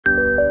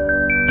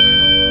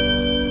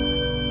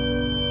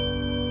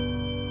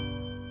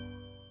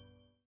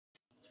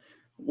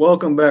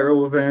Welcome back,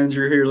 Rebel fans.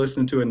 You're here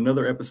listening to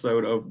another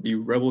episode of the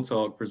Rebel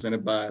Talk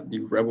presented by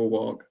the Rebel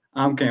Walk.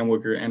 I'm Kam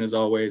Wicker, and as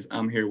always,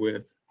 I'm here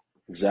with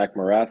Zach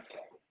Moreth.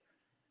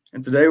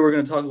 And today we're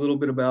going to talk a little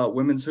bit about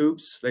women's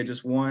hoops. They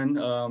just won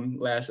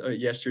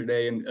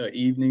yesterday in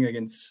evening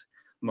against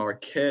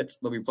Marquette.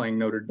 They'll be playing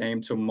Notre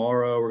Dame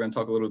tomorrow. We're going to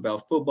talk a little bit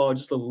about football,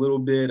 just a little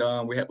bit.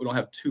 We don't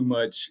have too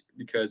much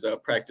because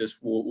practice.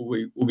 We'll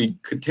be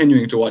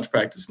continuing to watch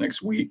practice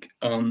next week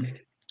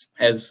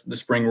as the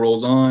spring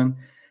rolls on.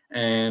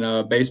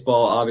 And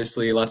baseball,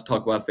 obviously, a lot to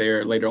talk about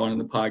there later on in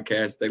the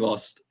podcast. They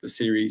lost the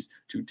series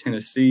to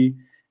Tennessee.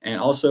 And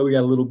also, we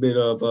got a little bit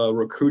of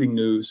recruiting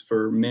news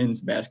for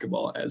men's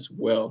basketball as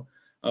well.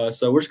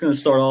 So we're just going to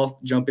start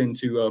off, jump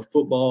into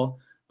football.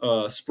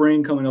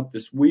 Spring coming up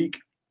this week.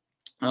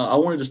 I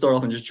wanted to start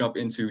off and just jump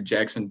into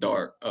Jaxson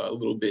Dart a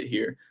little bit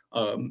here.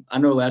 I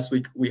know last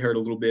week we heard a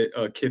little bit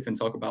Kiffin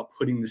talk about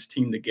putting this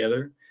team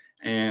together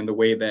and the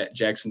way that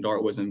Jaxson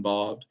Dart was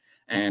involved.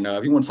 And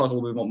if you want to talk a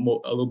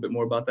little bit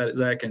more about that,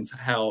 Zach, and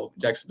how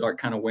Jaxson Dart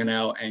kind of went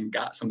out and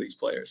got some of these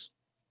players.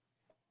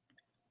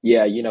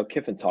 Yeah,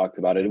 Kiffin talked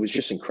about it. It was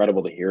just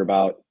incredible to hear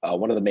about.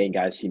 One of the main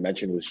guys he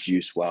mentioned was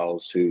Juice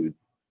Wells, who,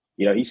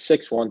 he's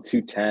 6'1",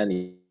 210.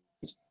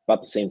 He's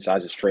about the same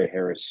size as Trey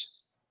Harris,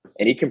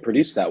 and he can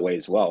produce that way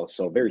as well.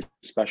 So a very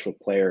special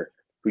player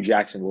who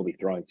Jaxson will be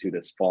throwing to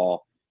this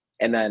fall.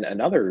 And then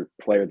another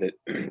player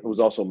that was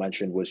also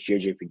mentioned was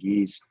J.J.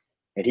 Pegues,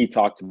 and he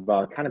talked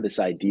about kind of this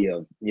idea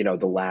of,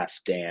 the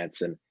last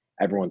dance, and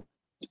everyone's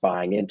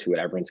buying into it.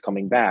 Everyone's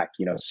coming back.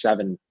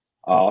 7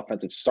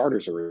 offensive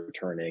starters are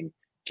returning.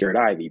 Jared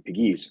Ivey,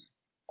 Pegues,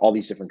 all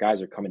these different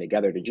guys are coming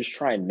together to just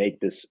try and make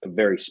this a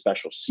very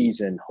special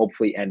season,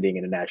 hopefully ending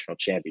in a national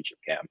championship,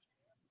 Cam.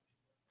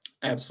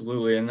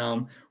 Absolutely.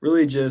 And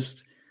really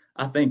just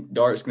I think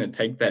Dart's going to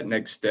take that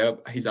next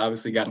step. He's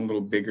obviously gotten a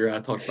little bigger. I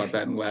talked about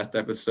that in the last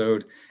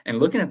episode. And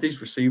looking at these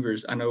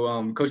receivers, I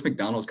know Coach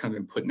McDonald's kind of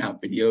been putting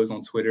out videos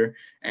on Twitter,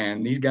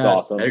 and these guys,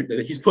 awesome.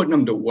 He's putting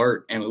them to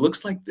work. And it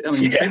looks like,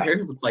 Trey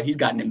Harris looks like he's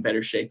gotten in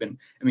better shape. And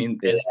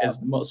as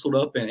muscled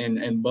up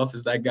and buff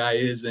as that guy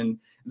is, and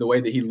the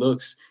way that he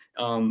looks,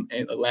 and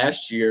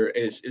last year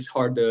it's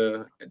hard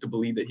to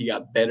believe that he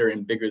got better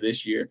and bigger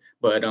this year.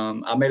 But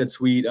I made a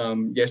tweet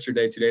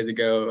yesterday, 2 days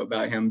ago,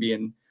 about him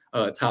being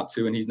top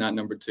 2, and he's not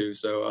number 2.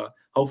 So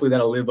hopefully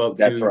that'll live up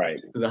to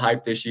the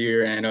hype this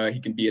year, and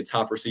he can be a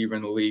top receiver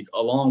in the league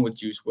along with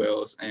Juice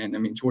Wells.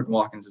 And Jordan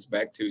Watkins is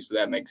back too, so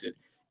that makes it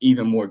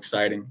even more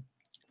exciting.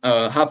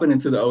 Hopping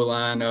into the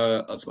O-line,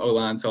 some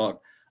O-line talk.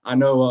 I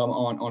know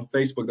on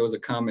Facebook there was a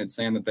comment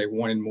saying that they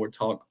wanted more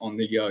talk on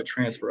the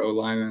transfer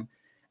O-lineman.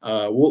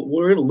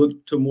 We're going to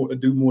look to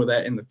do more of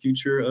that in the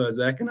future.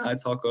 Zach and I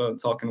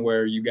talking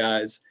where you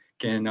guys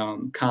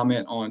can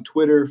comment on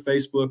Twitter,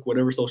 Facebook,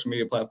 whatever social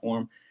media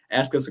platform,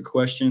 ask us a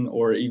question,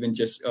 or even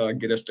just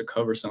get us to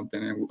cover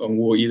something, and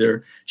we'll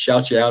either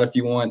shout you out if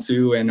you want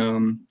to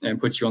and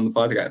put you on the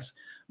podcast.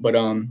 But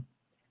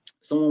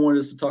someone wanted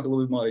us to talk a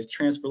little bit more about the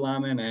transfer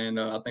linemen, and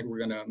I think we're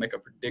going to make a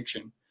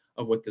prediction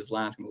of what this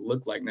line's going to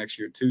look like next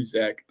year too,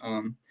 Zach.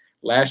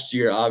 Last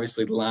year,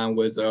 obviously, the line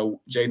was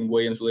Jaden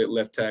Williams really at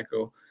left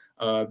tackle,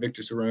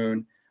 Victor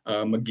Saroon,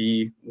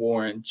 McGee,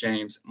 Warren,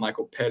 James,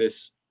 Michael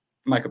Pettis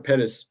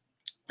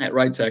at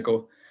right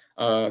tackle.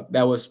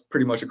 That was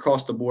pretty much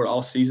across the board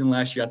all season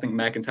last year. I think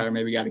McIntyre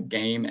maybe got a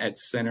game at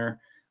center,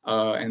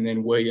 and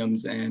then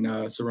Williams and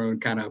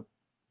Saroon kind of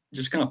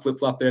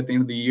flip-flopped there at the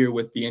end of the year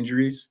with the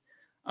injuries.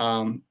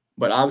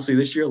 But obviously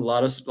this year, a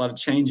lot of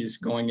changes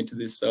going into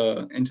this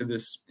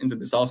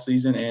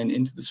offseason and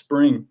into the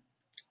spring.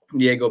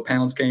 Diego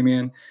Pounds came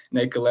in,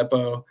 Nate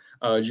Kalepo,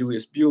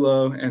 Julius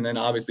Bulow, and then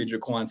obviously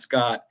Jaquan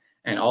Scott.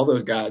 And all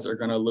those guys are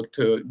going to look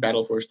to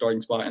battle for a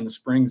starting spot in the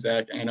spring,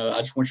 Zach. And I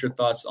just want your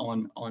thoughts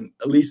on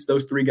at least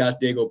those 3 guys,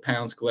 Diego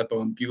Pounds,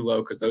 Kalepo, and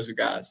Bulow, because those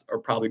guys are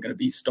probably going to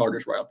be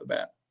starters right off the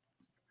bat.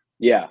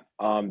 Yeah,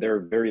 they're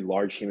very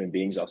large human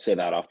beings. I'll say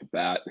that off the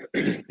bat.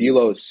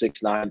 Bulow is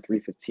 6'9",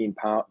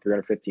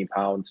 315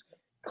 pounds.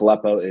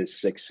 Kalepo is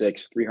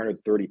 6'6",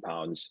 330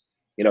 pounds.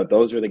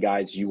 Those are the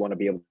guys you want to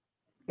be able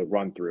to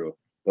run through.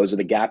 Those are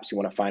the gaps you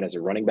want to find as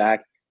a running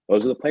back.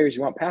 Those are the players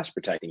you want pass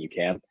protecting. You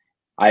can.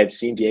 I have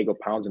seen Diego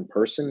Pounds in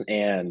person,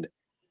 and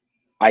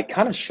I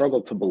kind of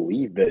struggle to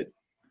believe that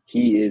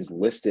he is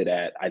listed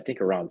at, I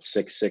think, around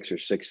 6'6" or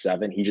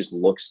 6'7". He just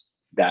looks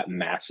that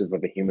massive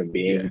of a human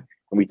being. Yeah.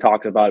 And we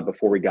talked about it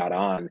before we got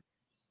on.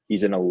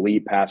 He's an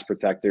elite pass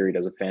protector. He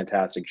does a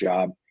fantastic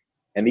job.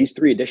 And these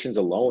 3 additions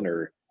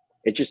alone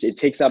it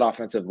takes that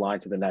offensive line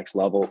to the next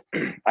level.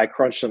 I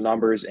crunched some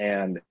numbers,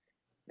 and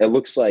it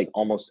looks like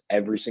almost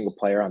every single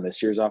player on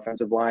this year's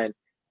offensive line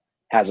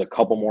has a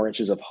couple more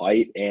inches of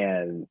height,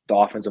 and the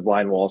offensive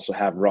line will also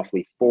have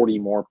roughly 40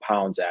 more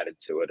pounds added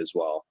to it as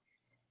well.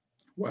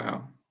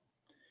 Wow.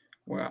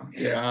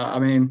 Yeah,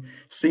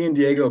 seeing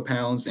Diego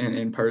Pounds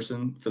in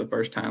person for the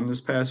first time this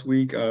past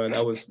week,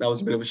 that was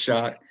a bit of a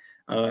shot.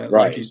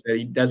 Like you said,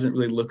 he doesn't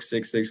really look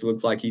 6'6". It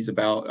looks like he's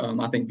about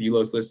I think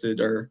Bulow's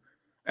listed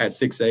at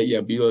 6'8".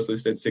 Yeah, Bulow's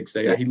listed at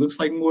 6'8". He looks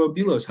like more of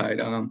Bulow's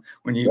height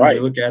when you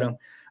look at him.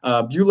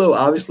 Bulow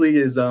obviously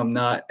is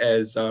not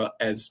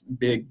as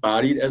big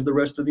bodied as the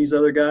rest of these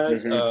other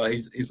guys.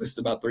 He's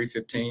listed about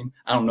 315.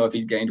 I don't know if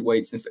he's gained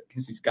weight since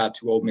he's got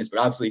to Ole Miss, but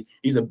obviously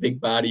he's a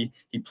big body.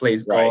 He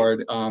plays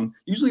guard.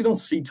 Usually don't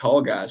see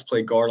tall guys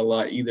play guard a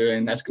lot either,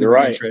 and that's going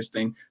to be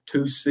interesting.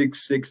 2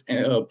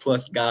 6'6"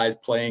 plus guys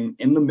playing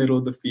in the middle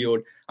of the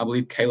field. I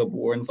believe Caleb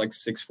Warren's like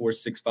 6'4",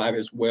 6'5"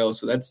 as well.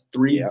 So that's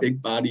three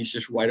big bodies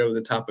just right over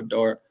the top of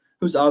Dart,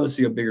 who's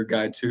obviously a bigger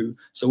guy too.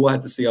 So we'll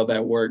have to see how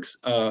that works.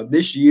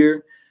 This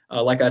year,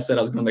 like I said,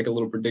 I was going to make a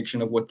little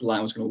prediction of what the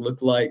line was going to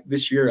look like.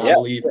 This year, I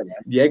believe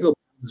Diego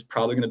is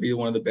probably going to be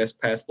one of the best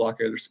pass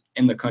blockers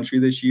in the country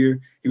this year.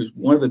 He was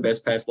one of the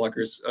best pass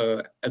blockers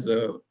as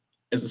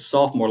a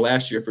sophomore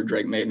last year for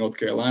Drake May at North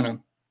Carolina.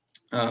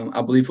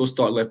 I believe he'll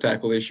start left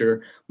tackle this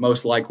year,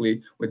 most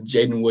likely with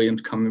Jaden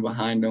Williams coming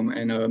behind him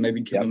and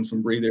maybe giving him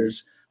some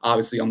breathers,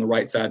 obviously on the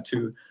right side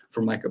too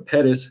for Micah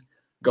Pettis.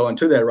 Going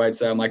to that right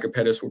side, Micah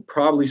Pettis will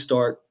probably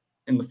start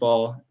in the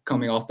fall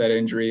coming off that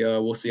injury.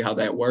 We'll see how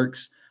that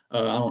works.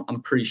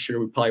 I'm pretty sure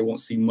we probably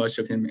won't see much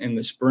of him in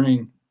the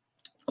spring.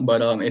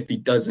 But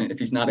if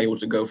he's not able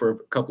to go for a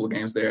couple of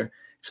games there,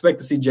 expect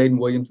to see Jaden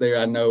Williams there.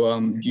 I know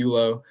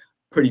Bulow,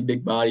 pretty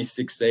big body,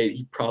 6'8".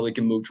 He probably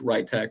can move to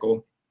right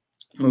tackle,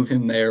 move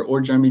him there.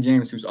 Or Jeremy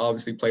James, who's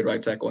obviously played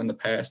right tackle in the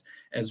past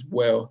as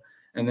well.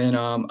 And then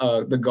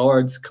the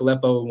guards,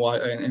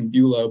 Kalepo and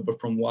Bulow, but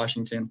from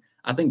Washington.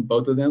 I think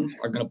both of them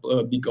are going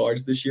to be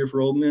guards this year for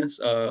Ole Miss.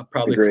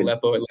 Probably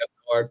Kalepo at left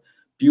guard,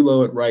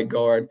 Bulow at right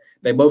guard.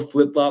 They both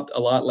flip-flopped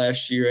a lot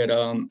last year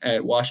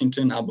at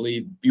Washington. I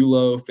believe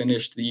Bulow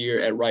finished the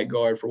year at right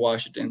guard for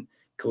Washington.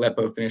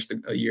 Kalepo finished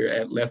the year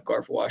at left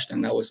guard for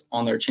Washington. That was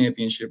on their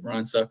championship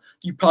run. So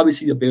you probably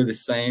see a bit of the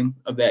same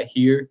of that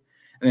here.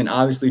 And then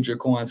obviously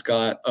Jaquan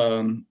Scott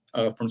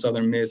from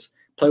Southern Miss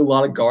played a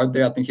lot of guard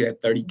there. I think he had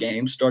 30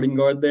 games starting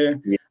guard there.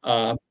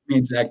 Me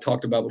and Zach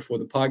talked about before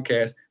the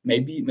podcast,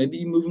 maybe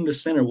move him to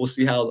center. We'll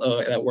see how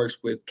that works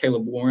with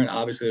Caleb Warren.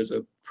 Obviously, there's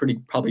a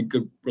probably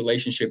good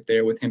relationship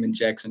there with him and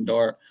Jaxson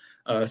Dart.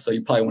 So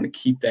you probably want to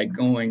keep that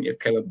going if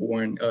Caleb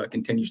Warren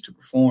continues to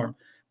perform.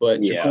 But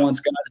Jaquan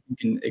Scott, you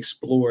can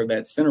explore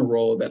that center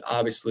role that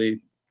obviously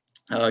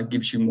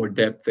gives you more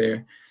depth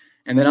there.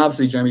 And then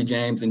obviously Jeremy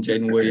James and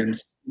Jaden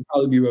Williams will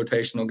probably be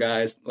rotational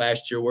guys.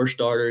 Last year were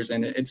starters,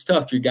 and it's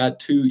tough. You got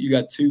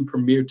two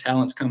premier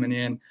talents coming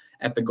in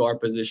at the guard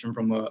position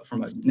from a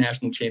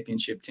national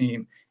championship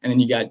team. And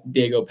then you got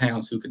Diego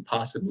Pounds, who could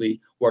possibly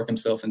work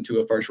himself into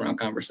a first-round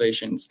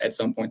conversations at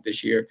some point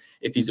this year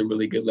if he's a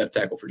really good left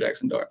tackle for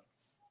Jaxson Dart.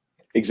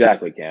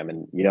 Exactly, Cam.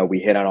 And, we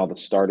hit on all the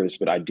starters,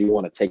 but I do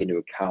want to take into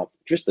account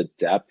just the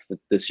depth that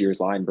this year's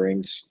line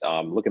brings.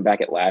 Looking back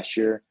at last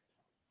year,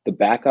 the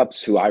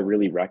backups who I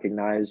really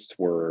recognized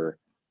were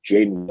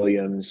Jaden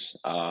Williams,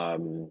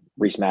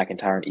 Reese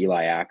McIntyre, and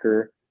Eli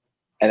Acker.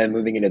 And then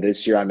moving into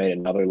this year, I made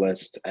another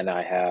list, and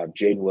I have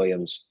Jaden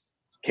Williams,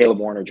 Caleb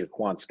Warren, or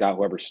Jaquan Scott,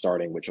 whoever's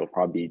starting, which will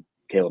probably be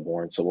Caleb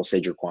Warren. So we'll say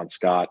Jaquan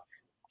Scott,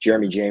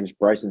 Jeremy James,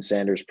 Bryson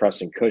Sanders,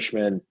 Preston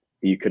Cushman,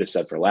 who you could have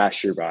said for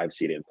last year, but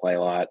obviously he didn't play a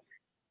lot,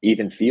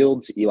 Ethan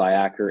Fields, Eli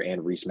Acker,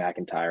 and Reese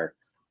McIntyre.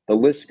 The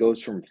list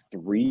goes from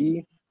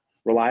 3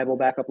 reliable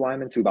backup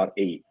linemen to about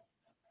 8.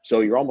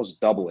 So you're almost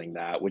doubling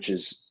that, which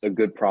is a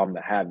good problem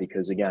to have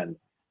because, again,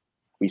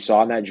 we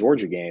saw in that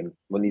Georgia game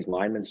when these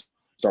linemen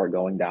start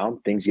going down,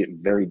 things get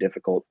very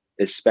difficult,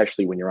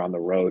 especially when you're on the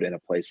road in a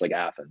place like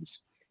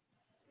Athens.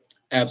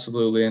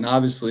 Absolutely. And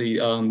obviously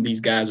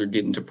these guys are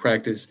getting to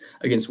practice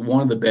against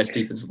one of the best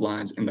defensive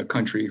lines in the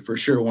country, for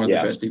sure one of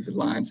the best defensive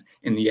lines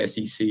in the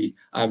SEC.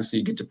 Obviously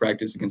you get to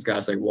practice against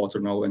guys like Walter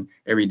Nolan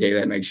every day.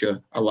 That makes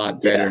you a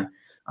lot better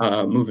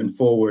moving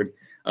forward.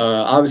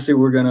 Obviously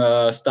we're going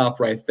to stop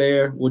right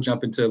there. We'll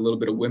jump into a little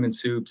bit of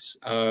women's hoops.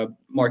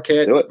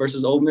 Marquette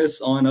versus Ole Miss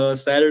on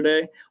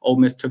Saturday. Ole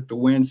Miss took the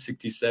win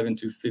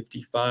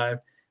 67-55.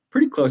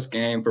 Pretty close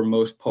game for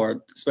most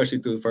part, especially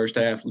through the first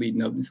half,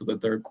 leading up until the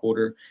third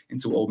quarter,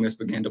 until Ole Miss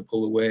began to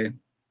pull away.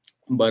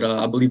 But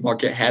I believe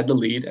Marquette had the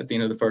lead at the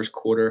end of the first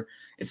quarter.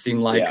 It seemed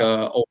like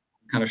Ole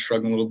kind of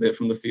struggling a little bit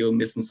from the field,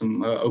 missing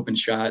some open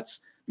shots,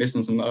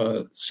 missing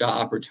some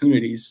shot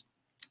opportunities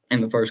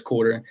in the first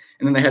quarter.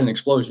 And then they had an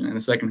explosion in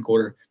the second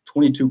quarter,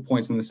 22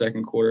 points in the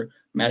second quarter.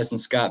 Madison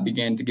Scott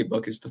began to get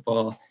buckets to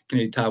fall.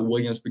 Kennedy Ty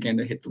Williams began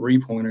to hit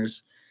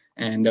three-pointers.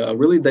 And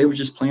really, they were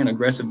just playing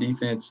aggressive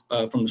defense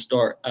from the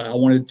start. I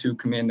wanted to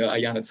commend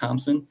Ayanna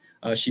Thompson.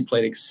 She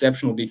played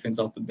exceptional defense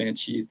off the bench.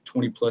 She's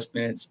 20-plus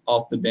minutes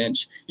off the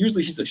bench.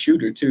 Usually, she's a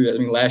shooter, too. I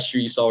mean, last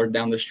year, you saw her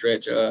down the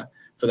stretch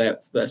for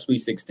that Sweet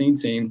 16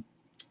 team.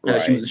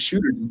 She was a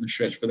shooter down the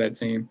stretch for that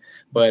team.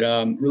 But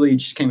really,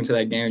 she came into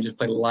that game and just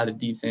played a lot of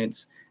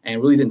defense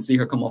and really didn't see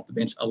her come off the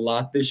bench a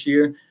lot this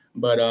year.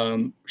 But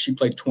she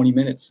played 20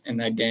 minutes in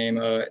that game.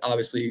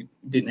 Obviously,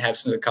 didn't have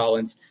Smith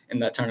Collins in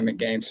that tournament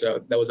game,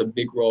 so that was a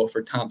big role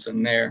for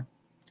Thompson there.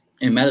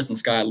 And Madison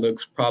Scott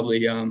looks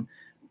probably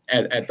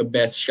at the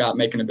best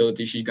shot-making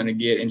ability she's going to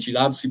get, and she's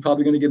obviously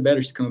probably going to get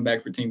better. She's coming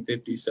back for Team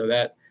 50, so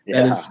that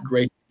is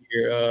great to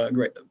hear.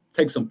 Great,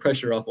 take some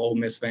pressure off Ole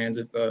Miss fans,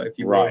 if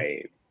you will.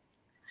 Right.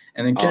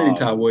 And then Kennedy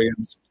Todd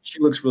Williams, she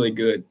looks really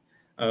good.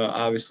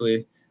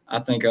 Obviously, I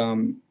think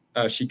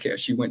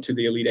she went to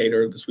the Elite Eight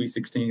or the Sweet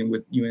 16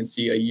 with UNC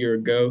a year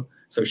ago,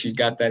 so she's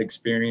got that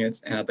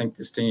experience, and I think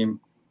this team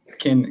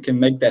can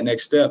make that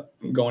next step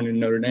going into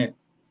Notre Dame.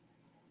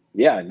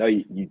 Yeah, no,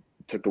 you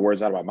took the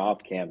words out of my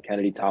mouth, Cam.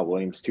 Kennedy Todd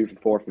Williams, 2 for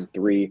 4 from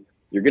 3.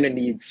 You're going to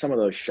need some of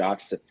those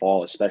shots that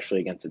fall,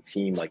 especially against a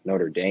team like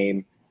Notre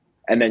Dame.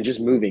 And then just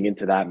moving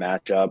into that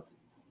matchup,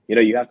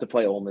 you have to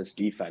play Ole Miss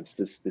defense.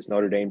 This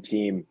Notre Dame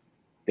team,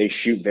 they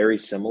shoot very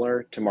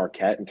similar to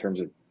Marquette in terms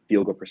of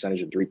field goal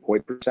percentage and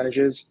three-point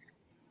percentages.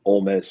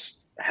 Ole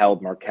Miss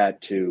held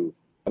Marquette to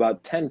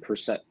about 10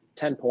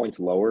 points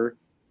lower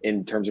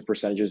in terms of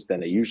percentages than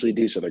they usually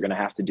do. So they're going to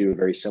have to do a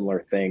very similar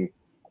thing.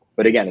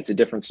 But again, it's a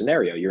different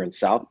scenario. You're in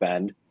South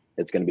Bend.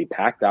 It's going to be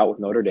packed out with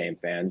Notre Dame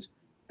fans.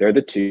 They're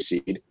the 2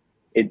 seed.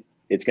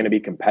 It's going to be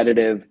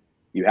competitive.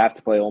 You have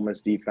to play Ole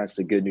Miss defense.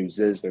 The good news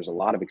is there's a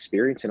lot of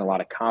experience and a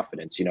lot of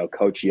confidence.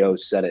 Coach Yo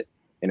said it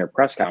in her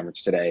press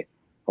conference today.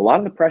 A lot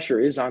of the pressure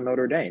is on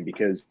Notre Dame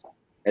because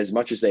as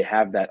much as they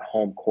have that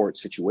home court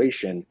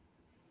situation,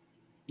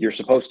 you're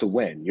supposed to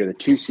win. You're the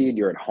 2 seed.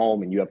 You're at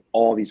home, and you have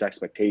all these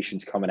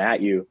expectations coming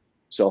at you.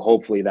 So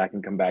hopefully that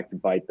can come back to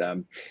bite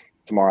them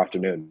tomorrow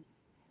afternoon.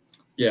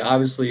 Yeah,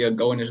 obviously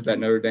going into that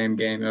Notre Dame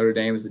game, Notre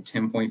Dame is a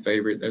 10-point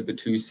favorite. They're the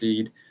 2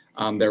 seed.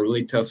 They're a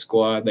really tough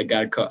squad.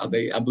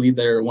 I believe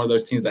they're one of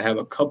those teams that have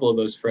a couple of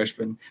those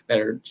freshmen that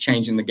are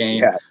changing the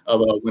game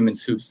of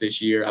women's hoops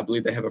this year. I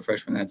believe they have a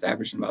freshman that's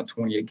averaging about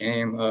 20 a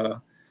game.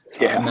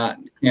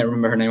 Can't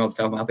remember her name off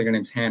the top of my head. I think her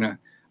name's Hannah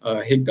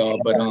Higdal.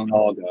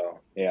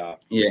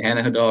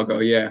 Hannah Hidalgo.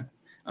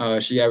 Yeah.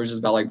 She averages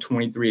about like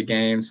 23 a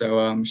game.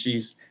 So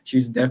she's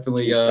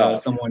definitely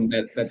someone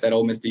that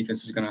Ole Miss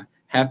defense is gonna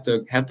have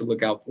to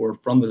look out for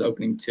from the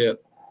opening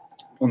tip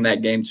on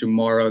that game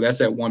tomorrow. That's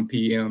at 1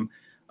 p.m.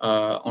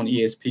 On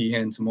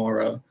ESPN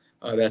tomorrow.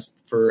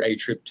 That's for a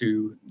trip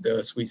to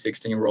the Sweet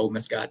 16 where Ole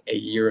Miss got a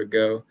year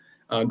ago.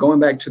 Going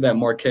back to that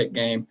Marquette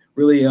game,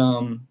 really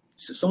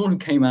someone who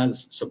came out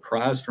as a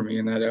surprise for me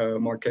in that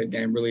Marquette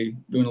game, really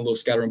doing a little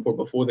scouting report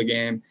before the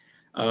game,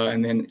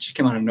 and then she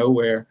came out of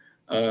nowhere,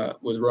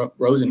 was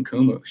Rose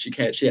Nkumu.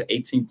 She had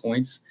 18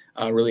 points.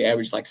 Really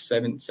averaged like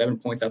seven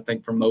points, I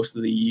think, for most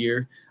of the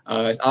year.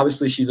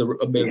 Obviously, she's a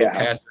bit of a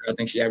passer. I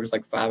think she averaged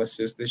like 5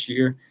 assists this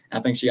year. I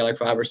think she got like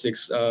 5 or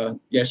 6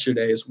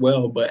 yesterday as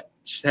well. But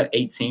she's had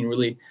 18.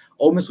 Really,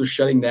 Ole Miss was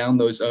shutting down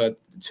those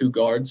 2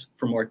 guards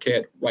from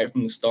Marquette right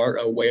from the start.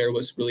 Ware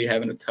was really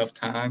having a tough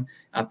time.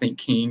 I think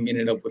King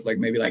ended up with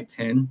maybe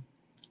 10.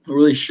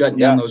 Really shutting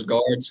down those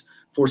guards,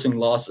 forcing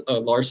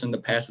Larson to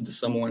pass it to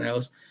someone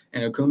else.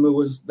 And Okuma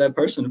was that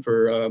person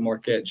for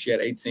Marquette. She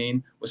had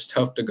 18, was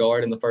tough to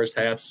guard in the first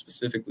half,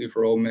 specifically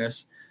for Ole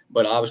Miss.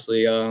 But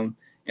obviously,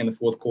 in the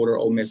fourth quarter,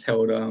 Ole Miss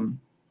held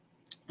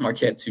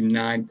Marquette to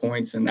 9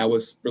 points, and that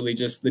was really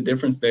just the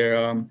difference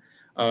there.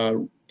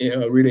 Rita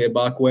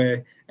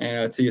Ibakwe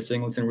and Tia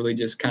Singleton really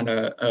just kind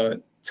of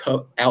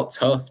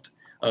out-toughed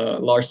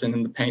Larson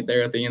in the paint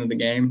there at the end of the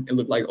game. It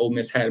looked like Ole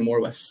Miss had more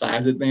of a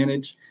size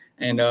advantage.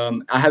 And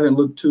I haven't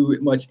looked too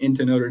much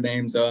into Notre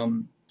Dame's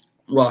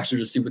roster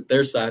to see what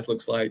their size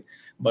looks like.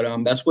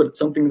 But that's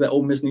something that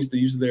Ole Miss needs to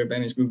use to their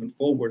advantage moving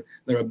forward.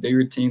 They're a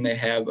bigger team. They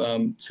have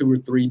 2 or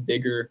 3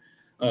 bigger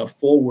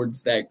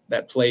forwards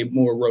that play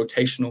more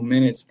rotational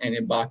minutes, and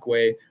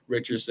Ibakwe,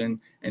 Richardson,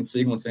 and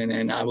Singleton.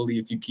 And I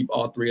believe if you keep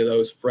all 3 of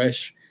those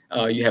fresh,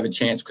 you have a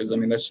chance because,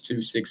 that's 2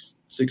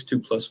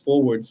 6'2" plus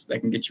forwards that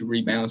can get you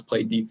rebounds,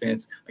 play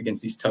defense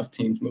against these tough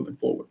teams moving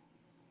forward.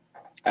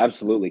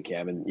 Absolutely,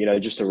 Cam.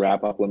 And, just to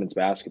wrap up women's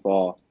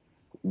basketball,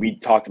 we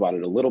talked about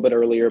it a little bit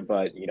earlier,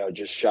 but,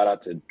 just shout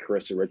out to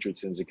Carissa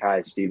Richardson,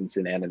 Zakiya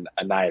Stevenson, and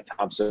Anaya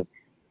Thompson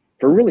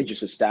for really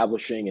just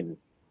establishing and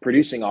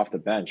producing off the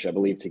bench. I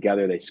believe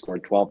together they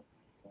scored 12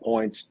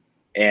 points.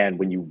 And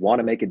when you want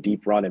to make a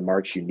deep run in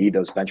March, you need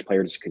those bench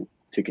players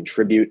to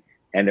contribute,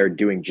 and they're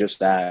doing just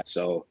that.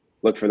 So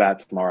look for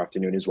that tomorrow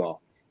afternoon as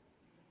well.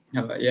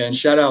 And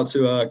shout out to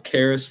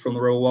Karis from the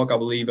Rebel Walk. I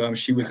believe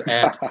she was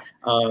at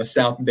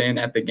South Bend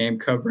at the game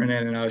covering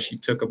it, and she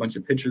took a bunch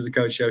of pictures of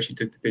Coach O. She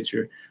took the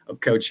picture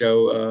of Coach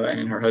O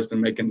and her husband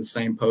making the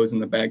same pose in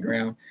the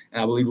background.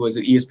 And I believe was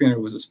it ESPN or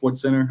was it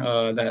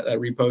SportsCenter that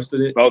reposted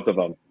it? Both of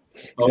them.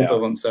 Both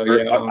of them. So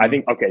I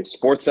think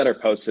SportsCenter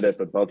posted it,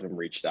 but both of them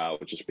reached out,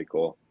 which is pretty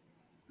cool.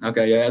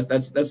 Okay, yeah,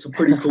 that's a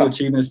pretty cool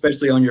achievement,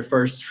 especially on your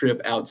first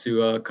trip out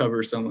to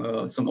cover some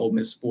Ole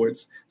Miss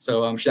sports.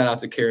 So shout out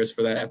to Karis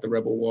for that at the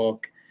Rebel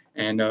Walk,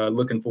 and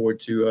looking forward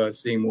to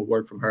seeing more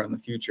work from her in the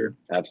future.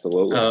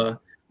 Absolutely.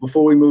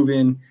 Before we move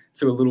in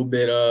to a little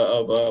bit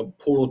of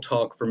portal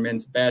talk for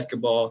men's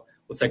basketball,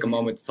 we'll take a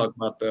moment to talk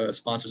about the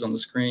sponsors on the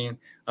screen.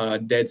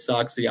 Dead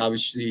Soxy,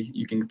 obviously,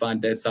 you can find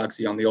Dead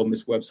Soxy on the Ole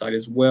Miss website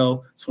as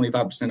well.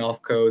 25%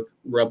 off code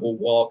Rebel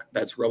Walk.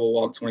 That's Rebel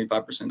Walk,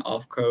 25%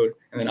 off code.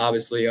 And then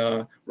obviously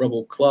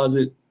Rebel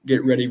Closet,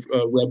 get ready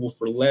Rebel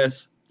for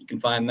less. You can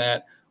find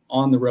that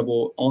on the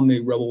Rebel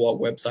Walk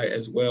website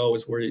as well,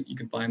 is where you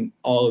can find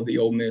all of the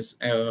Ole Miss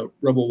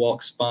Rebel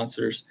Walk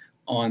sponsors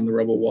on the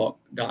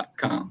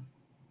rebelwalk.com.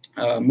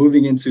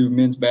 Moving into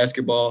men's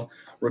basketball,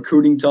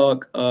 recruiting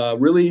talk,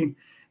 really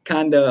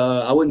kind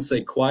of, I wouldn't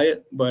say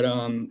quiet, but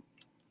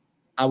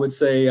I would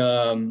say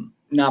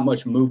not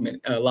much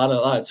movement. A lot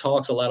of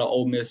talks, a lot of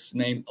Ole Miss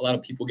name, a lot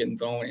of people getting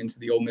thrown into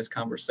the Ole Miss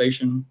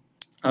conversation,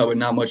 but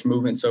not much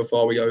movement so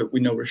far. We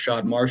know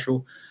Rashad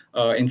Marshall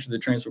entered the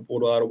transfer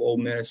portal out of Ole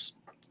Miss,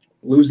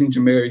 losing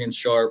Jamarian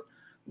Sharp,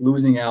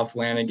 losing Al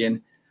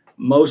Flanagan,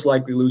 most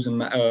likely losing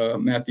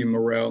Matthew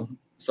Morrell.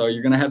 So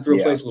you're going to have to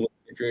replace a little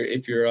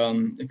if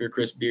you're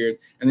Chris Beard,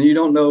 and then you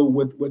don't know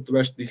what the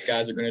rest of these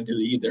guys are going to do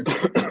either.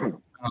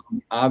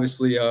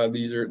 Obviously,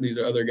 these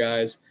are other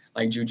guys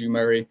like Juju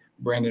Murray,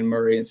 Brandon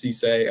Murray, and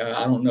Cisse.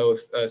 I don't know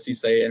if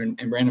Cisse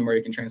and Brandon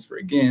Murray can transfer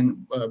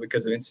again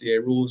because of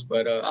NCAA rules,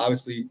 but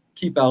obviously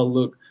keep out a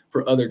look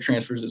for other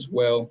transfers as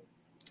well.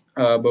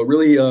 But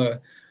really,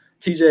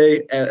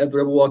 TJ at the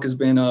Rebel Walk has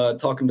been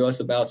talking to us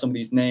about some of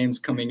these names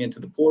coming into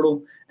the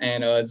portal,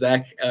 and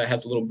Zach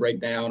has a little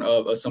breakdown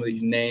of some of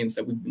these names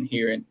that we've been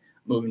hearing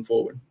moving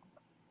forward.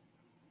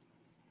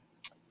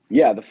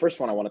 Yeah, the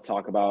first one I want to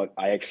talk about,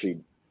 this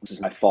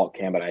is my fault,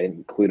 Cam, but I didn't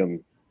include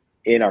him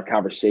in our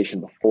conversation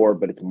before,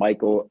 but it's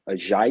Michael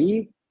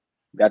Ajayi.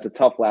 That's a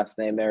tough last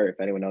name there. If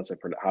anyone knows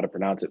how to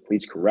pronounce it,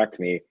 please correct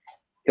me.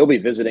 He'll be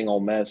visiting Ole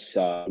Miss.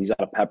 He's out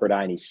of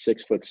Pepperdine. He's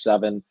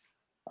 6'7".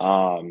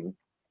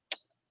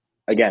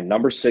 Again,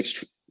 number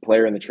 6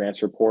 player in the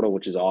transfer portal,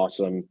 which is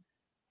awesome.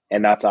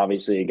 And that's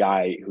obviously a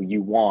guy who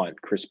you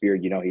want. Chris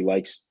Beard, he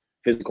likes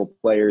physical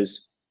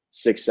players.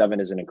 6'7"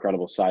 is an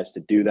incredible size to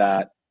do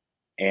that.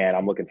 And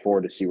I'm looking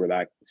forward to seeing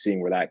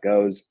where that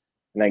goes.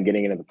 And then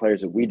getting into the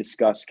players that we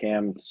discussed,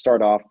 Cam. To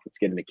start off, let's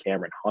get into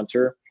Cameron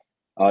Hunter.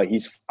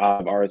 He's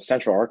our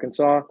Central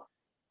Arkansas.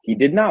 He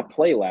did not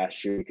play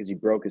last year because he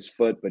broke his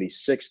foot, but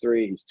he's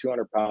 6'3". He's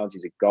 200 pounds.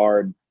 He's a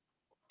guard.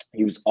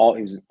 He was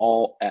an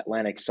all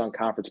Atlantic Sun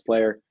Conference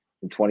player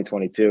in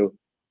 2022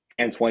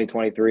 and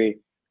 2023.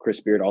 Chris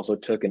Beard also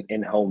took an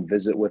in-home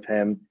visit with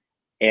him.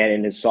 And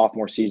in his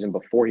sophomore season,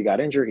 before he got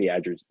injured,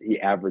 he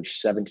averaged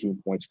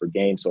 17 points per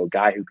game. So a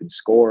guy who can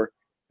score,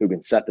 who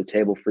can set the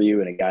table for you,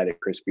 and a guy that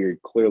Chris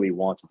Beard clearly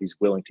wants if he's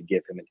willing to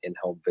give him an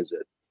in-home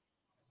visit.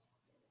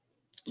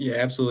 Yeah,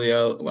 absolutely.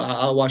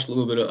 I watched a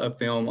little bit of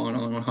film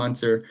on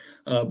Hunter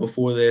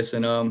before this,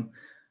 and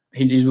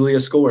he's really a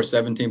scorer.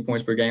 17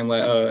 points per game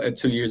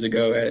 2 years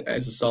ago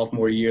as a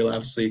sophomore year.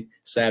 Obviously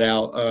sat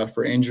out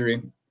for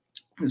injury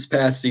this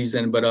past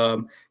season, but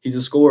he's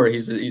a scorer.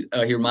 He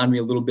reminded me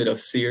a little bit of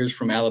Sears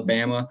from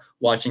Alabama.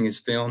 Watching his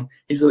film,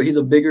 he's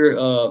a bigger,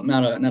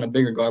 not a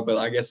bigger guard, but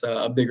I guess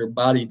a bigger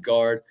bodied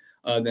guard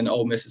than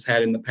Ole Miss has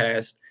had in the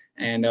past.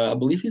 And I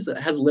believe he has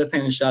a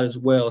left-handed shot as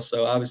well.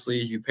 So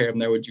obviously, if you pair him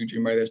there with Juju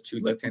Murray, there's 2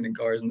 left-handed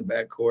guards in the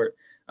backcourt.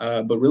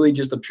 But really,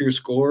 just a pure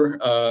scorer.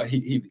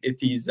 If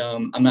he's,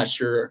 I'm not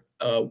sure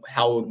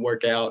how it would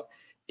work out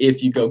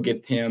if you go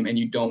get him and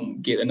you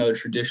don't get another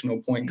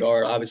traditional point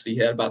guard. Obviously, he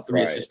had about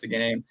 3 assists a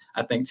game,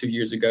 I think, 2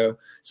 years ago.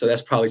 So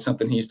that's probably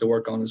something he needs to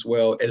work on as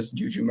well as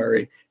Juju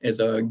Murray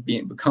is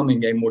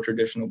becoming a more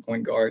traditional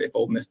point guard if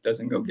Ole Miss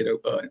doesn't go get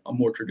a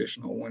more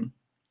traditional one.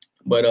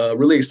 But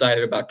really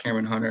excited about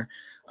Cameron Hunter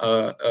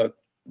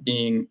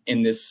being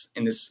in this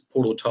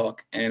portal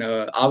talk. And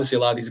obviously, a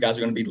lot of these guys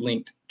are going to be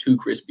linked to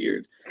Chris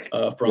Beard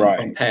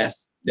from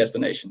past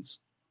destinations.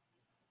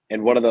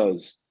 And one of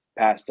those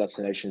past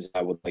destinations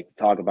I would like to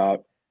talk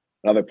about,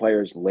 another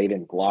player is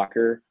Layden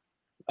Blocker.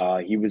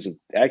 He was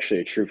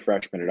actually a true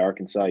freshman at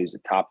Arkansas. He was a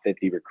top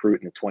 50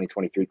 recruit in the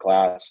 2023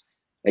 class.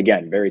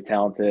 Again, very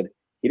talented.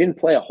 He didn't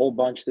play a whole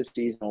bunch this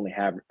season, only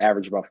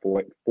averaged about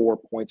 4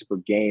 points per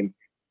game.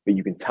 But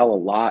you can tell a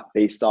lot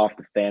based off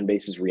the fan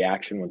base's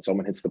reaction when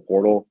someone hits the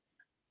portal.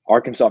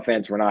 Arkansas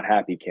fans were not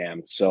happy,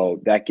 Cam.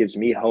 So that gives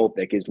me hope.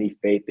 That gives me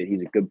faith that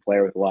he's a good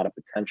player with a lot of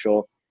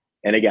potential.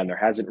 And again, there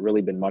hasn't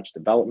really been much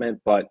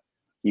development, but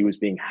he was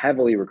being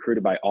heavily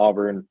recruited by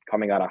Auburn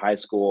coming out of high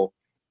school.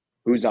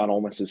 Who's on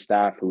Ole Miss's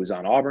staff? Who was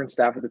on Auburn's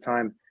staff at the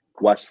time?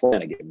 Wes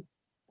Flanagan.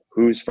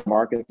 Who's from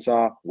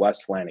Arkansas?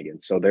 Wes Flanagan.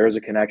 So there's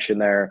a connection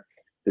there.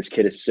 This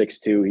kid is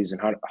 6'2". He's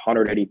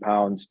 180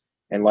 pounds.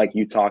 And like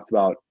you talked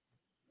about,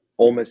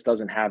 Ole Miss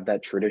doesn't have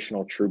that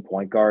traditional true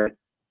point guard.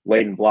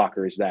 Layden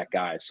Blocker is that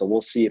guy. So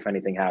we'll see if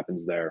anything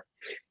happens there.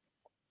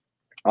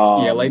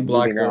 Layden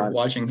Blocker,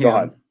 watching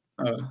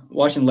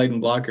Layden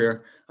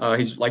Blocker,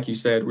 he's, like you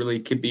said, really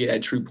could be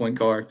that true point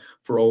guard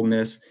for Ole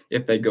Miss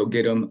if they go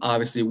get him.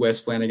 Obviously, Wes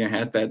Flanagan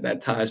has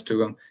that ties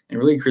to him. And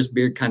really, Chris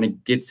Beard kind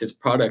of gets his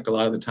product a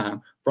lot of the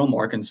time from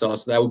Arkansas.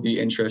 So that would be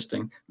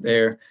interesting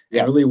there. Yeah.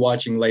 And really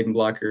watching Layden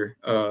Blocker,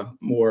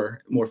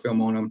 more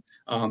film on him.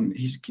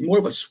 He's more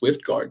of a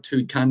swift guard too.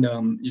 He kind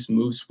of just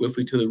moves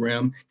swiftly to the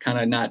rim, kind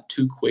of not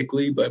too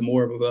quickly, but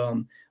more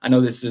of I know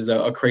this is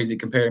a crazy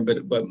comparison,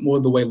 but more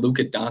the way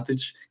Luka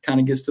Doncic kind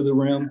of gets to the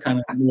rim, kind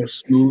of more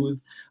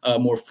smooth,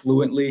 more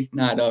fluently,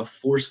 not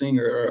forcing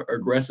or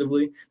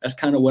aggressively. That's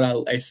kind of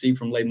what I see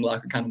from Layden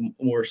Blocker, kind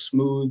of more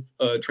smooth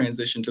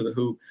transition to the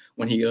hoop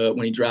when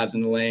he drives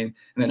in the lane,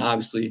 and then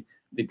obviously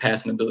the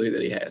passing ability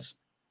that he has.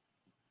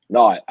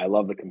 No, I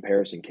love the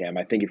comparison, Cam.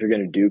 I think if you're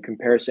going to do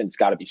comparison, it's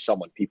got to be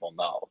someone people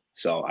know.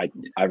 So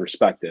I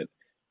respect it.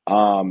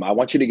 I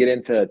want you to get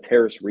into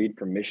Terrace Reed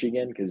from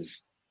Michigan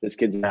because this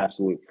kid's an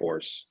absolute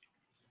force.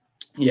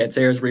 Yeah,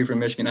 Terrace Reed from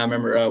Michigan. I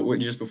remember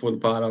just before the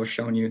pod, I was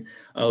showing you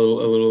a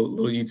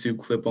little YouTube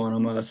clip on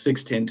him.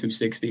 6'10",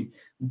 260,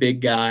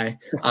 big guy.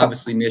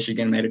 Obviously,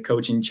 Michigan made a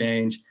coaching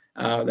change.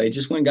 They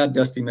just went and got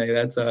Dusty May.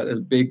 That's a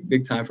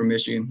big time for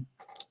Michigan.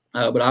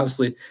 But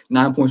obviously,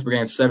 9 points per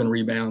game, 7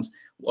 rebounds,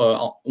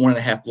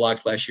 1.5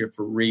 blocks last year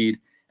for Reed.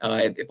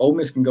 If Ole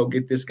Miss can go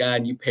get this guy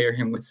and you pair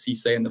him with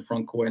Cisse in the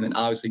front court and then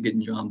obviously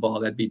getting John Ball,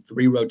 that'd be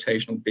 3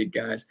 rotational big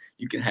guys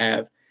you can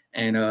have.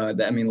 And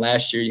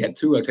last year you had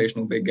 2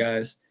 rotational big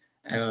guys.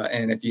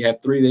 And if you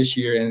have 3 this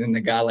year and then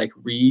the guy like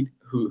Reed,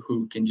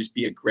 who can just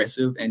be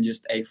aggressive and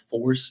just a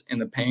force in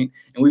the paint.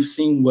 And we've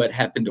seen what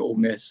happened to Ole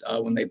Miss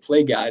when they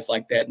play guys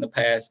like that in the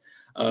past,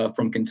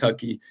 from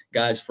Kentucky,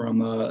 guys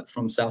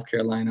from South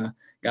Carolina,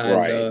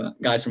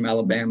 guys from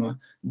Alabama,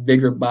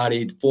 bigger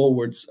bodied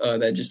forwards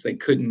that just they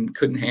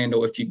couldn't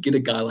handle. If you get a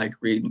guy like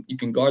Reed, you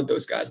can guard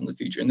those guys in the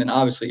future. And then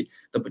obviously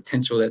the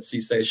potential that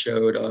Cisse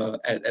showed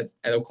at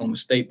Oklahoma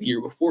State the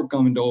year before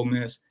coming to Ole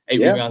Miss, 8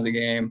 rebounds a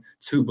game,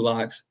 2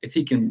 blocks. If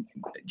he can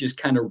just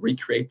kind of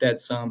recreate that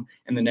some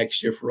in the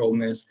next year for Ole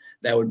Miss,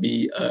 that would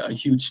be a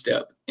huge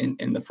step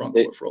in the front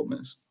court for Ole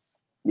Miss.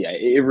 Yeah,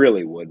 it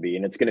really would be.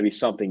 And it's going to be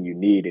something you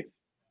need if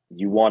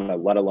you want to,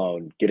 let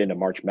alone get into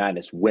March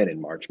Madness, win in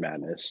March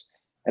Madness.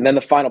 And then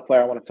the final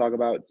player I want to talk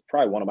about,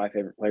 probably one of my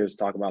favorite players to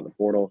talk about in the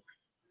portal,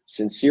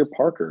 Sincere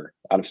Parker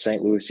out of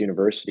St. Louis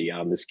University.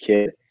 This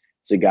kid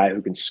is a guy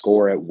who can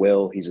score at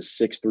will. He's a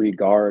 6'3"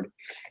 guard,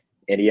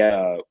 and he had,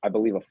 I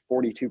believe, a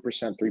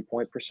 42%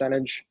 three-point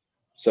percentage.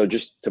 So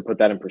just to put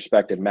that in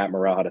perspective, Matt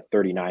Morrell had a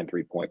 39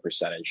 three-point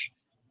percentage.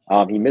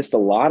 He missed a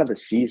lot of the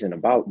season,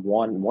 about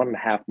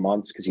 1.5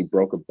 months, because he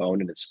broke a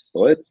bone in his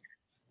foot.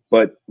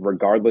 But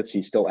regardless,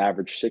 he still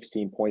averaged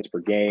 16 points per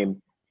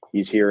game.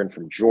 He's hearing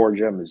from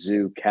Georgia,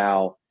 Mizzou,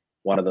 Cal,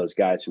 one of those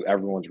guys who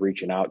everyone's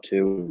reaching out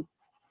to.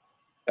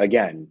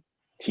 Again,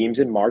 teams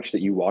in March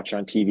that you watch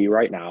on TV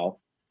right now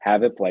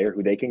have a player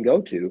who they can go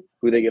to,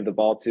 who they give the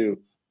ball to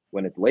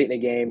when it's late in a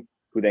game,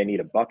 who they need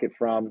a bucket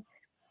from.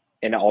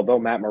 And although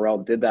Matt Morrell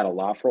did that a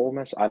lot for Ole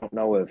Miss, I don't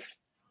know if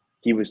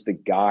he was the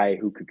guy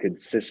who could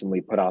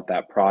consistently put out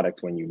that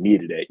product when you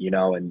needed it,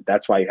 and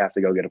that's why you have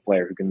to go get a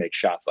player who can make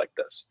shots like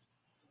this.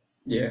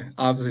 Yeah,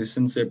 obviously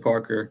Sincere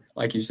Parker,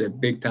 like you said,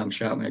 big time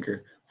shot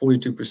maker,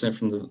 42%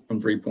 from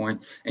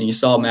 3-point. And you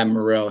saw Matt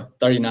Morrell,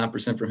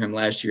 39% from him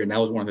last year, and that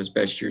was one of his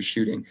best years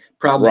shooting,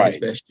 probably his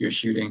best year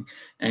shooting.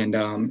 And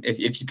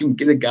if you can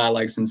get a guy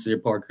like Sincere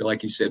Parker,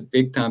 like you said,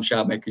 big time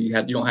shot maker, you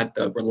don't have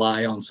to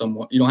rely on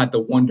someone. You don't have to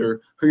wonder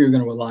who you're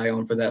going to rely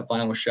on for that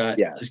final shot.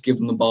 Yes. Just give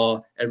him the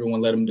ball,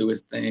 everyone let him do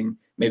his thing,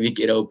 maybe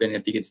get open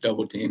if he gets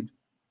double teamed.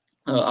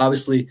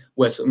 Obviously,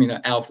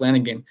 Al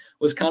Flanagan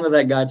was kind of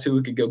that guy too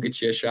who could go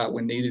get you a shot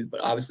when needed, but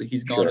obviously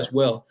he's gone as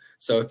well.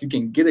 So if you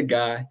can get a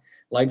guy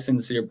like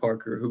Sincere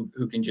Parker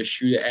who can just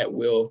shoot it at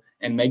will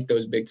and make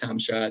those big time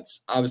shots,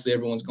 obviously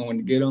everyone's going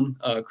to get him.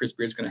 Chris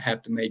Beard's going to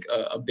have to make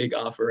a big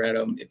offer at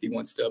him if he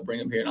wants to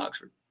bring him here in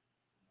Oxford.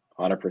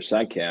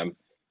 100%, Cam.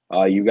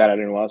 You got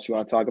anything else you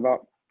want to talk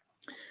about?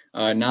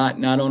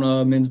 Not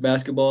on men's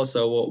basketball.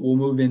 So we'll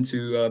move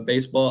into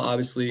baseball.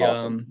 Obviously,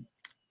 awesome.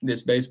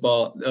 This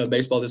baseball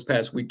this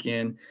past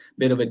weekend,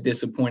 bit of a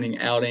disappointing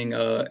outing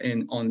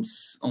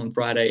on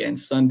Friday and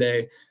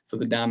Sunday for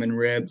the Diamond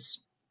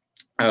Rebs.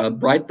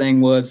 Bright thing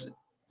was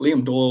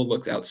Liam Doyle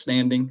looked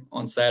outstanding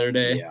on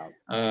Saturday.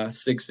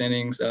 6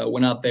 innings,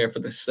 went out there for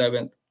the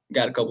 7th,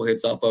 got a couple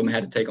hits off of him,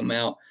 had to take him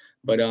out.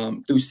 But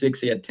through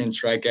 6, he had 10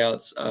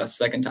 strikeouts.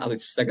 Second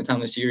time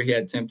this year, he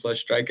had 10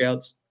 plus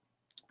strikeouts.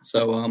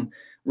 So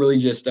really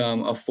just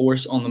a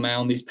force on the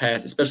mound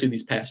especially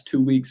these past 2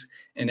 weeks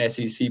in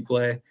SEC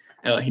play.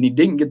 He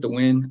didn't get the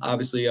win.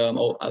 Obviously, I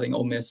think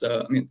Ole Miss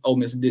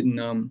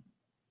didn't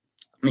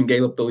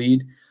gave up the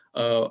lead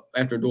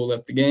after Doyle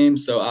left the game.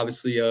 So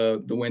obviously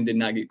the win did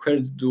not get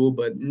credit to Doyle,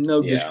 but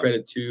no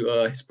discredit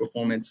to his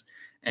performance.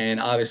 And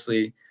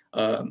obviously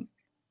going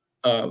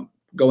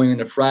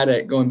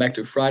back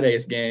to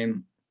Friday's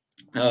game,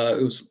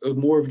 it was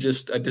more of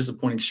just a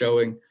disappointing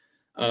showing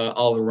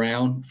all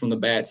around from the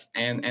bats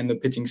and the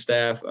pitching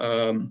staff.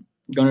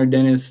 Gunnar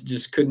Dennis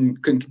just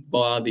couldn't keep the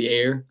ball out of the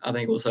air. I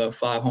think it was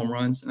 5 home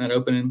runs in that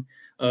opening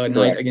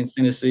night against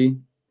Tennessee.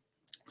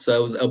 So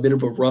it was a bit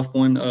of a rough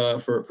one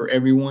for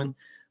everyone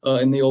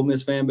in the Ole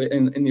Miss fan base,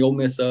 in the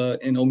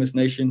Ole Miss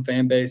Nation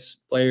fan base,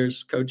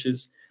 players,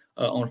 coaches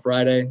on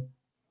Friday.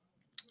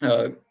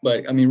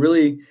 But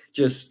really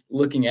just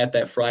looking at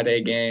that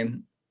Friday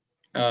game,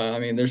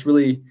 there's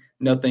really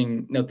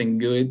nothing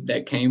good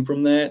that came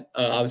from that.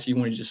 Obviously, you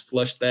want to just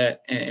flush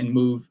that and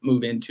move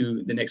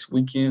into the next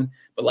weekend.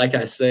 But like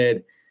I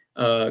said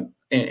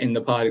in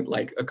the pod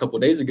like a couple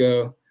of days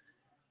ago,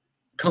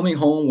 coming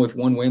home with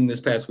 1 win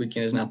this past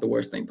weekend is not the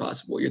worst thing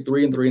possible. You're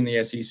 3-3 in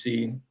the SEC,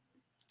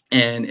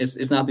 and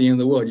it's not the end of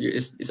the world.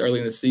 It's early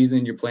in the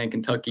season. You're playing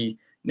Kentucky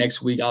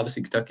next week.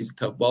 Obviously, Kentucky's a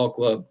tough ball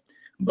club,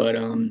 but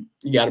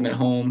you got them at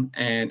home,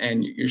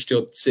 and you're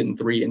still sitting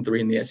 3-3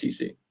 in the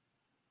SEC.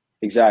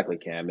 Exactly,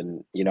 Cam.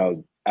 And,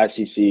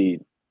 SEC,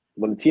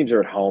 when the teams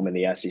are at home in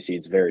the SEC,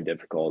 it's very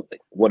difficult.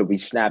 Like, what did we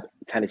snap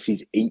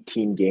Tennessee's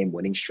 18-game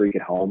winning streak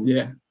at home?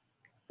 Yeah.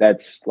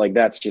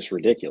 That's just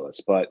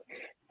ridiculous. But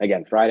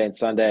again, Friday and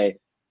Sunday,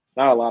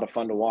 not a lot of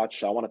fun to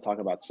watch. I want to talk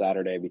about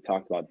Saturday. We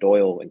talked about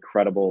Doyle,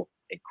 incredible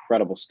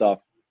stuff.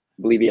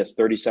 I believe he has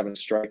 37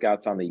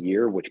 strikeouts on the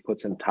year, which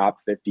puts him top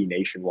 50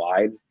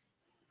 nationwide.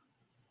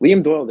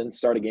 Liam Doyle didn't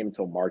start a game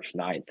until March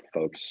 9th,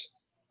 folks,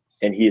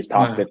 and he is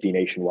top 50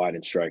 nationwide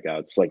in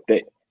strikeouts. Like,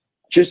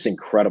 just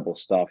incredible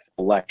stuff,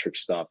 electric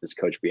stuff, as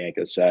Coach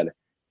Bianco said.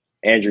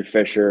 Andrew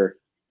Fisher,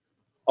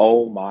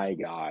 oh my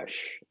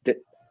gosh.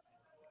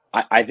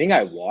 I think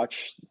I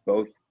watched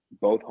both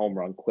home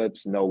run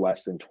clips no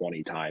less than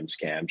 20 times,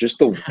 Cam. Just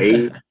the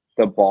way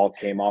the ball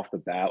came off the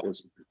bat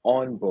was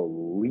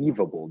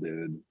unbelievable,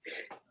 dude.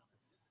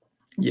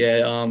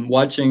 Yeah,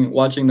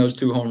 watching those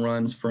 2 home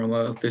runs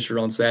from Fisher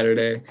on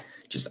Saturday,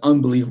 just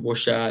unbelievable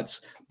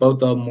shots.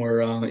 Both of them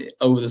were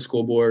over the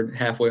scoreboard,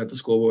 halfway up the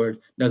scoreboard.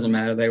 Doesn't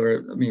matter. They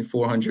were,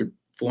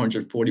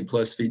 440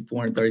 plus feet,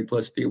 430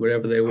 plus feet,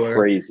 whatever they were.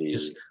 Crazy.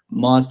 Just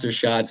monster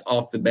shots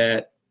off the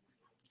bat.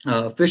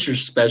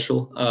 Fisher's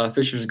special.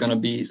 Fisher's going to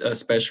be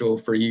special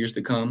for years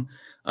to come.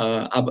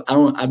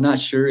 I'm not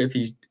sure if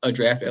he's a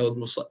draft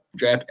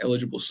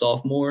eligible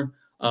sophomore.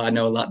 I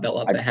know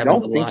that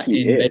happens a lot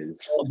in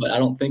baseball, but I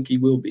don't think he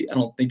will be. I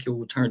don't think he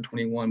will turn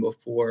 21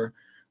 before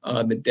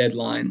the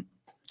deadline.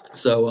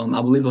 So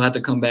I believe he'll have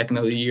to come back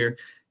another year.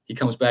 He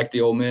comes back to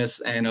Ole Miss,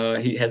 and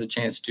he has a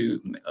chance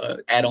to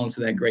add on to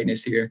that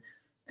greatness here.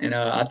 And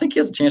I think he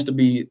has a chance to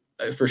be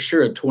for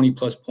sure a 20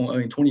 plus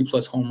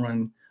home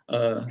run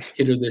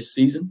hitter this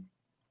season.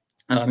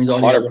 He's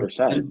already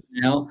 100%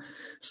 now.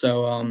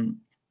 So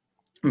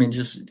I think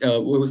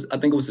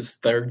it was his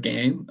third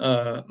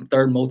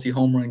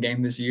multi-home run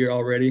game this year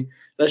already.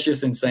 That's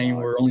just insane.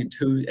 We're only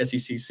 2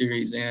 SEC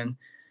series in.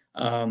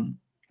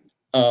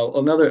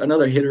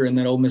 Another hitter in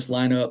that Ole Miss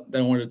lineup that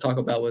I wanted to talk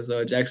about was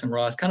Jaxson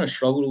Ross. Kind of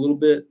struggled a little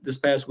bit this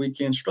past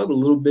weekend. Struggled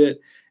a little bit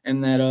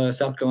in that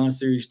South Carolina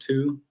series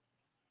too.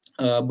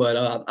 But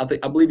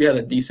I believe he had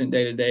a decent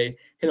day today.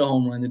 Hit a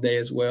home run today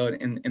as well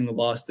in the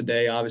loss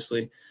today,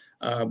 obviously.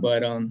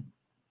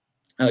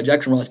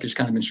 Jaxson Ross has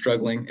kind of been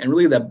struggling, and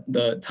really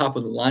the top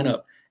of the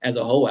lineup as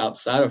a whole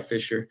outside of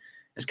Fisher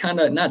has kind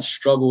of not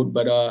struggled,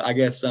 but I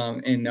guess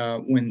when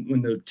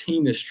the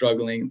team is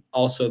struggling,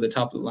 also the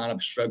top of the lineup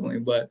is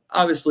struggling. But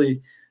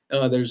obviously,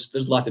 there's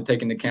a lot to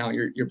take into account.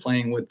 You're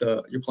playing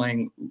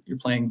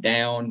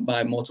down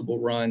by multiple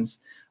runs.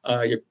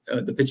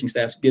 The pitching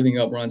staff's giving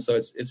up runs, so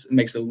it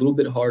makes it a little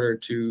bit harder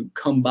to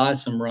come by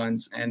some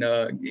runs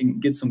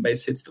and get some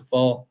base hits to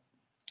fall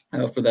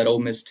for that Ole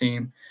Miss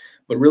team.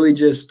 But really,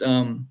 just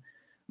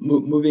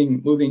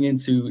moving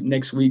into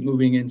next week,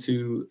 moving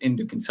into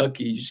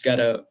Kentucky, you just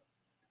gotta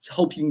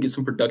hope you can get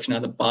some production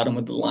at the bottom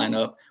of the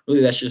lineup.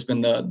 Really, that's just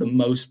been the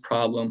most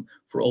problem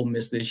for Ole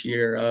Miss this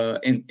year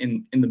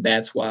in the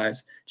bats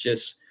wise.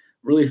 Just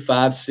really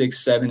 5, 6,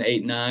 7,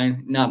 8,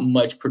 9. Not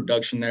much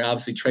production there.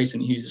 Obviously,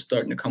 Trayson Hughes is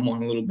starting to come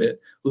on a little bit.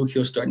 Luke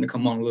Hill's starting to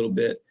come on a little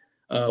bit.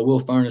 Will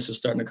Furness is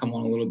starting to come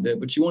on a little bit.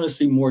 But you want to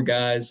see more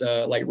guys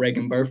like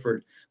Reagan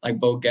Burford, like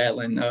Bo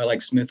Gatlin,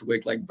 like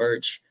Smithwick, like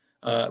Birch.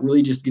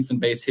 Really just get some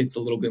base hits a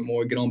little bit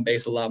more, get on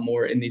base a lot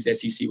more in these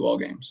SEC ball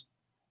games.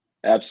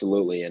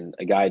 Absolutely. And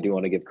a guy I do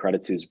want to give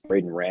credit to is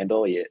Braden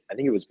Randall. I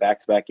think it was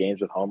back-to-back games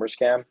with homers,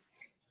 Cam.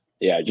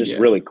 Yeah,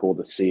 really cool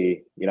to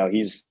see.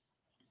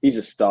 He's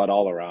a stud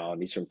all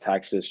around. He's from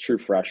Texas, true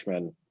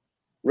freshman,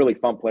 really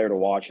fun player to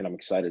watch, and I'm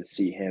excited to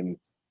see him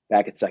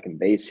back at second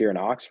base here in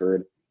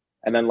Oxford.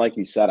 And then, like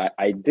you said,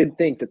 I did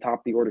think the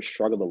top of the order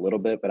struggled a little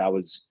bit, but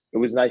it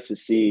was nice to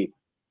see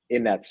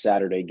in that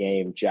Saturday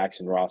game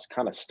Jaxson Ross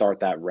kind of start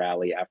that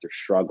rally after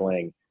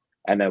struggling,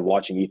 and then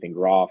watching Ethan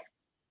Groff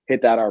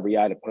hit that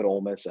RBI to put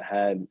Ole Miss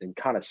ahead and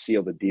kind of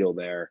seal the deal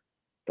there.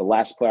 The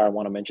last player I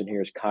want to mention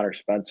here is Connor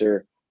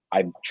Spencer.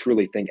 I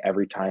truly think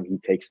every time he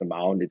takes the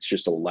mound, it's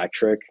just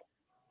electric.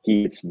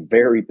 He's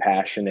very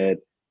passionate,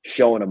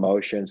 showing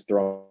emotions,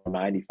 throwing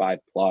 95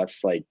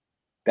 plus. Like,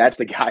 that's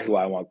the guy who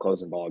I want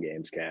closing ball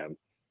games, Cam.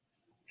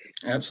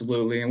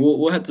 Absolutely, and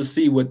we'll have to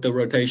see what the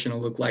rotation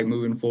will look like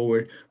moving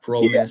forward for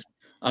Ole Miss.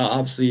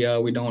 Obviously,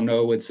 we don't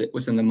know what's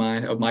in the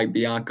mind of Mike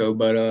Bianco,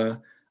 but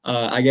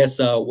I guess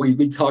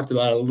we talked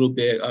about it a little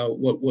bit.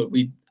 What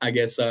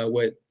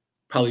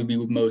probably be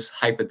the most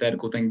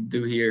hypothetical thing to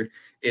do here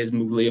is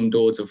move Liam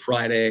Doyle to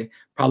Friday,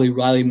 probably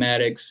Riley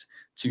Maddox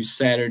to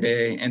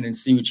Saturday, and then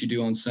see what you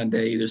do on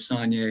Sunday, either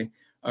Sonye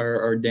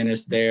or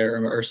Dennis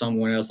there, or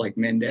someone else like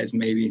Mendez,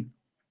 maybe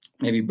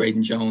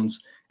Braden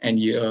Jones, and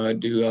you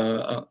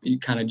you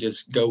kind of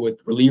just go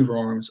with reliever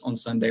arms on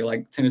Sunday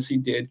like Tennessee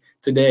did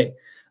today.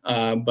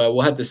 But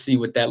we'll have to see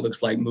what that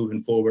looks like moving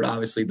forward.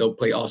 Obviously, they'll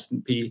play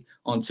Austin Peay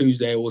on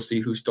Tuesday. We'll see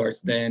who starts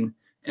then,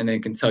 and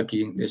then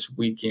Kentucky this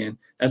weekend.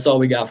 That's all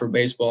we got for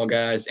baseball,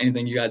 guys.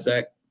 Anything you got,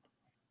 Zach?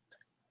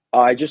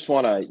 I just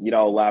want to,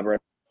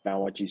 elaborate on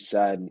what you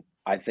said.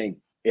 I think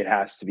it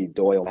has to be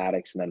Doyle,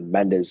 Maddox, and then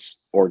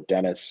Mendez or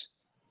Dennis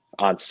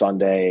on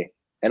Sunday.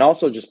 And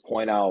also just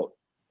point out,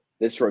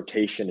 this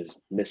rotation is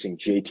missing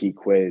JT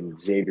Quinn,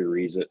 Xavier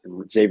Reeves,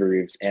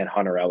 and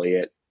Hunter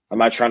Elliott. I'm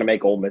not trying to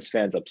make Ole Miss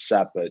fans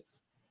upset, but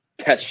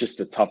that's just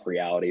a tough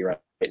reality right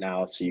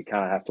now. So you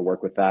kind of have to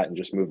work with that and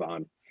just move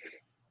on.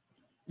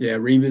 Yeah,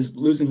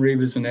 losing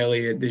Reeves and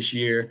Elliott this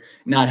year,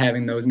 not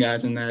having those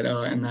guys in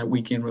that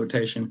weekend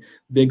rotation,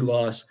 big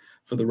loss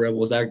for the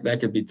Rebels. That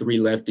could be 3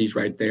 lefties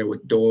right there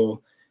with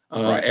Doyle,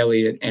 right,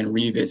 Elliott, and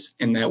Reeves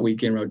in that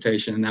weekend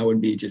rotation, and that would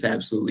be just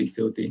absolutely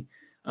filthy.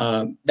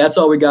 That's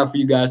all we got for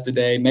you guys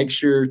today. Make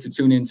sure to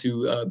tune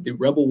into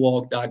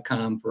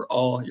therebelwalk.com for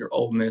all your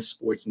Ole Miss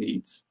sports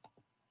needs.